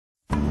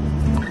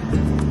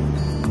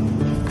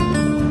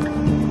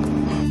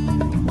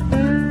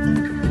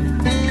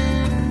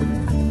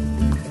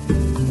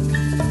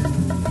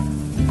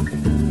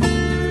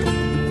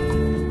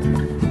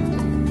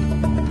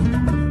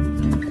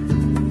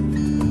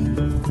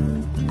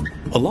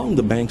Along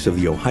the banks of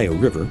the Ohio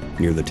River,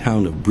 near the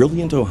town of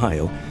Brilliant,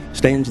 Ohio,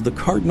 stands the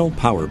Cardinal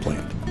Power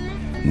Plant.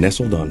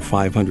 Nestled on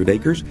 500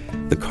 acres,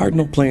 the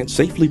Cardinal Plant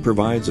safely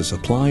provides a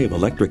supply of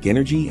electric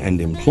energy and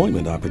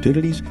employment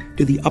opportunities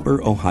to the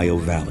upper Ohio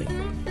Valley.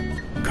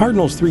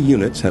 Cardinal's 3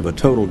 units have a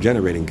total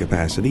generating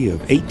capacity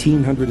of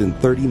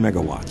 1,830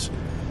 megawatts,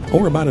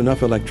 or about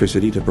enough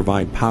electricity to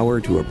provide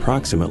power to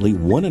approximately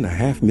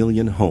 1.5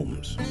 million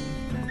homes.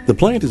 The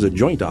plant is a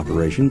joint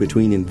operation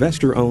between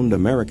investor-owned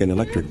American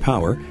Electric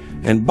Power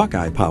and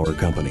Buckeye Power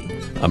Company,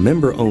 a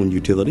member-owned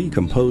utility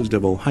composed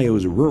of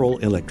Ohio's rural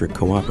electric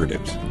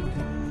cooperatives.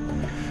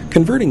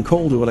 Converting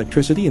coal to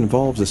electricity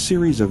involves a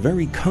series of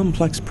very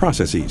complex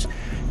processes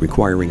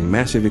requiring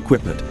massive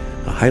equipment,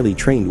 a highly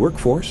trained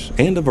workforce,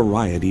 and a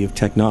variety of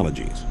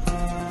technologies.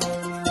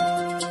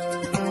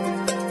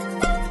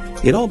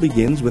 It all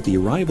begins with the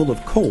arrival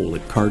of coal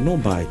at Cardinal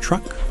by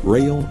truck,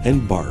 rail,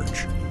 and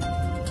barge.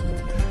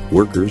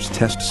 Workers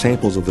test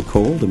samples of the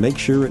coal to make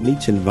sure it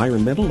meets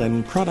environmental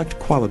and product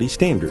quality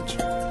standards.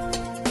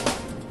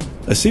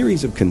 A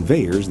series of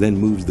conveyors then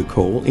moves the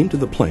coal into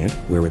the plant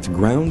where it's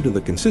ground to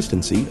the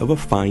consistency of a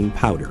fine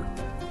powder.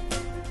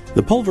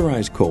 The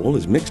pulverized coal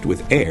is mixed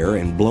with air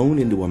and blown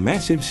into a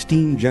massive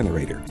steam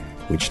generator,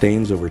 which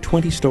stands over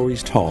 20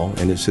 stories tall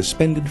and is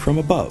suspended from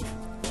above.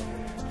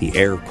 The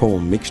air-coal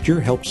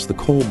mixture helps the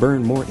coal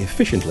burn more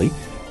efficiently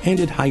and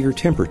at higher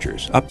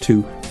temperatures, up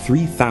to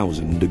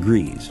 3,000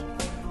 degrees.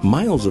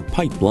 Miles of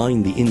pipe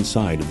line the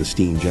inside of the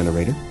steam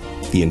generator.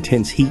 The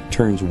intense heat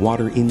turns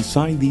water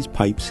inside these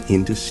pipes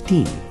into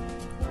steam.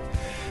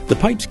 The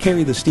pipes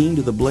carry the steam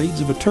to the blades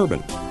of a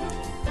turbine.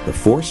 The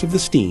force of the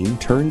steam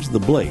turns the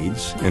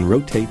blades and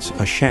rotates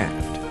a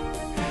shaft.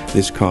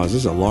 This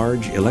causes a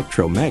large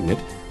electromagnet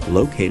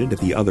located at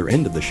the other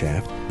end of the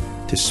shaft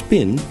to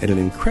spin at an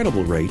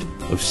incredible rate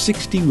of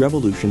 60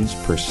 revolutions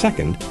per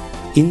second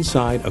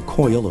inside a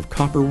coil of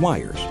copper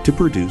wires to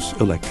produce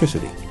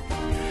electricity.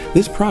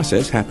 This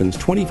process happens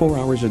 24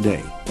 hours a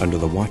day under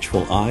the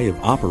watchful eye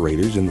of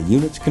operators in the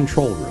unit's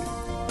control room.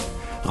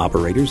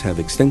 Operators have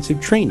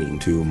extensive training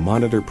to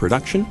monitor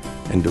production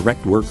and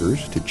direct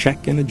workers to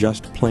check and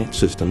adjust plant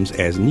systems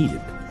as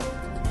needed.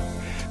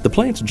 The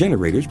plant's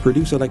generators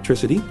produce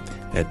electricity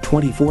at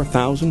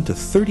 24,000 to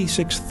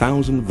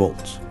 36,000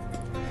 volts.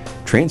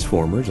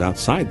 Transformers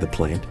outside the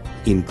plant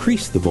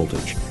increase the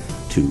voltage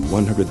to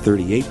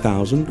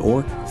 138,000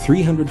 or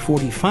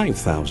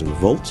 345,000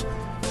 volts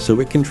so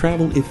it can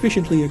travel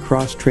efficiently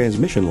across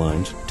transmission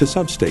lines to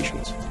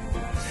substations.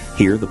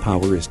 Here, the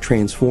power is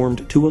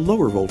transformed to a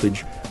lower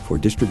voltage for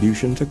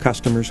distribution to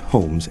customers'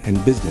 homes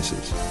and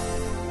businesses.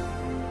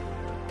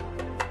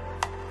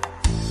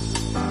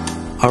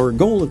 Our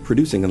goal of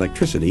producing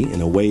electricity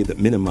in a way that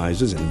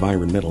minimizes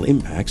environmental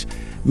impacts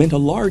meant a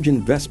large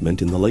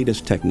investment in the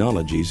latest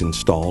technologies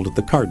installed at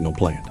the Cardinal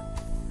Plant.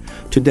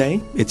 Today,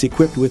 it's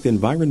equipped with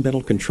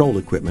environmental control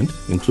equipment,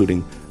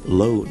 including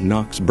low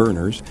NOx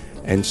burners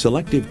and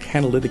selective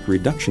catalytic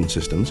reduction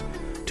systems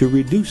to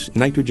reduce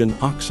nitrogen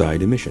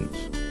oxide emissions.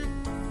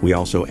 We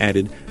also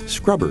added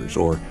scrubbers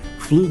or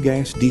flue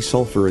gas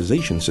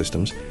desulfurization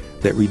systems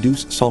that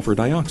reduce sulfur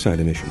dioxide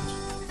emissions.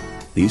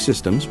 These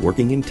systems,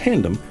 working in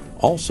tandem,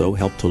 also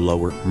help to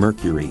lower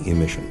mercury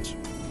emissions.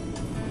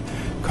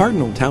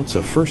 Cardinal touts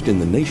a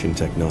first-in-the-nation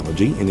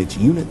technology in its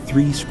Unit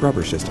 3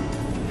 scrubber system.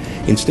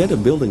 Instead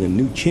of building a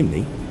new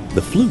chimney,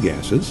 the flue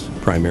gases,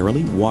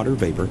 primarily water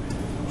vapor,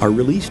 are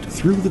released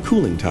through the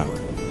cooling tower,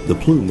 the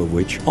plume of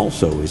which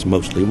also is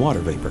mostly water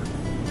vapor.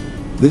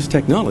 This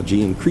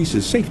technology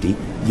increases safety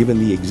given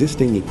the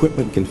existing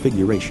equipment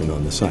configuration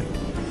on the site.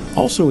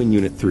 Also in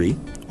Unit 3,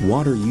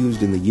 water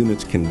used in the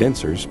unit's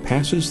condensers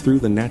passes through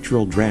the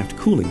natural draft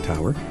cooling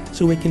tower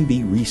so it can be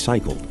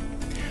recycled.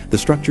 The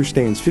structure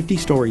stands 50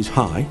 stories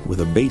high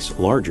with a base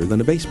larger than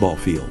a baseball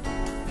field.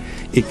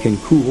 It can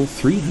cool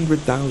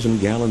 300,000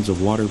 gallons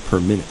of water per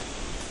minute.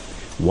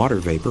 Water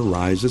vapor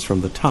rises from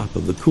the top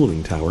of the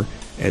cooling tower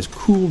as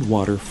cooled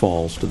water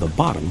falls to the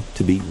bottom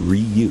to be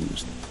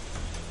reused.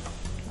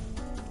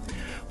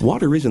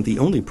 Water isn't the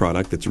only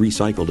product that's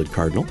recycled at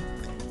Cardinal.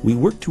 We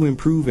work to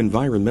improve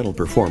environmental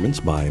performance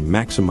by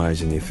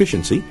maximizing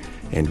efficiency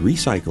and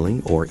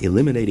recycling or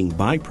eliminating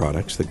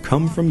byproducts that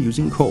come from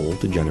using coal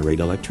to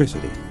generate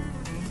electricity.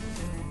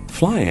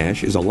 Fly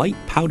ash is a light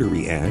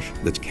powdery ash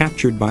that's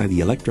captured by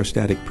the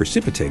electrostatic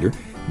precipitator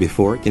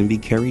before it can be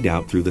carried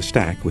out through the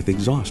stack with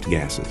exhaust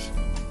gases.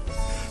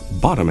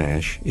 Bottom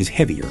ash is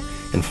heavier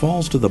and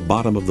falls to the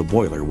bottom of the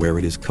boiler where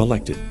it is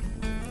collected.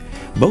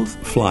 Both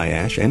fly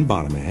ash and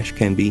bottom ash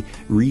can be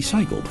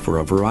recycled for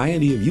a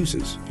variety of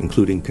uses,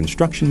 including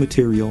construction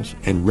materials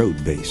and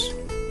road base.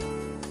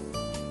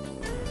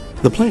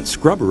 The plant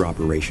scrubber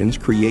operations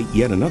create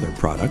yet another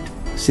product,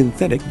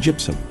 synthetic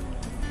gypsum.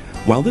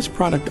 While this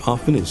product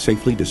often is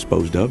safely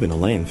disposed of in a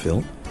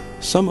landfill,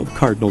 some of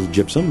Cardinal's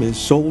gypsum is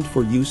sold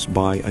for use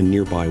by a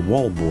nearby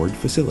wallboard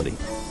facility.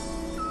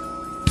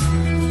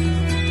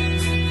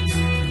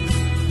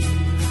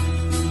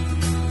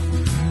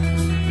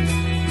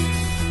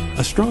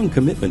 A strong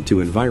commitment to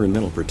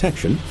environmental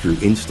protection through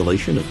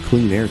installation of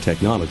clean air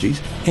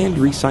technologies and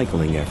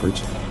recycling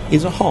efforts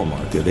is a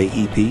hallmark of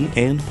AEP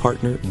and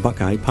partner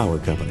Buckeye Power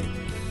Company.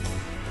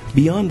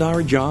 Beyond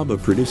our job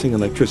of producing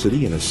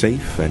electricity in a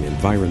safe and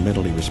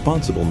environmentally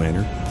responsible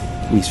manner,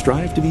 we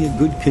strive to be a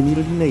good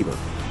community neighbor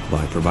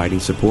by providing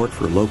support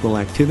for local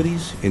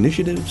activities,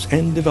 initiatives,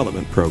 and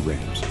development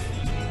programs.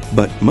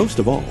 But most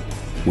of all,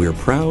 we're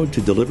proud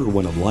to deliver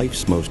one of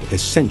life's most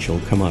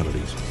essential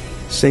commodities: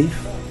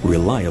 safe,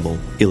 reliable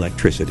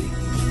electricity.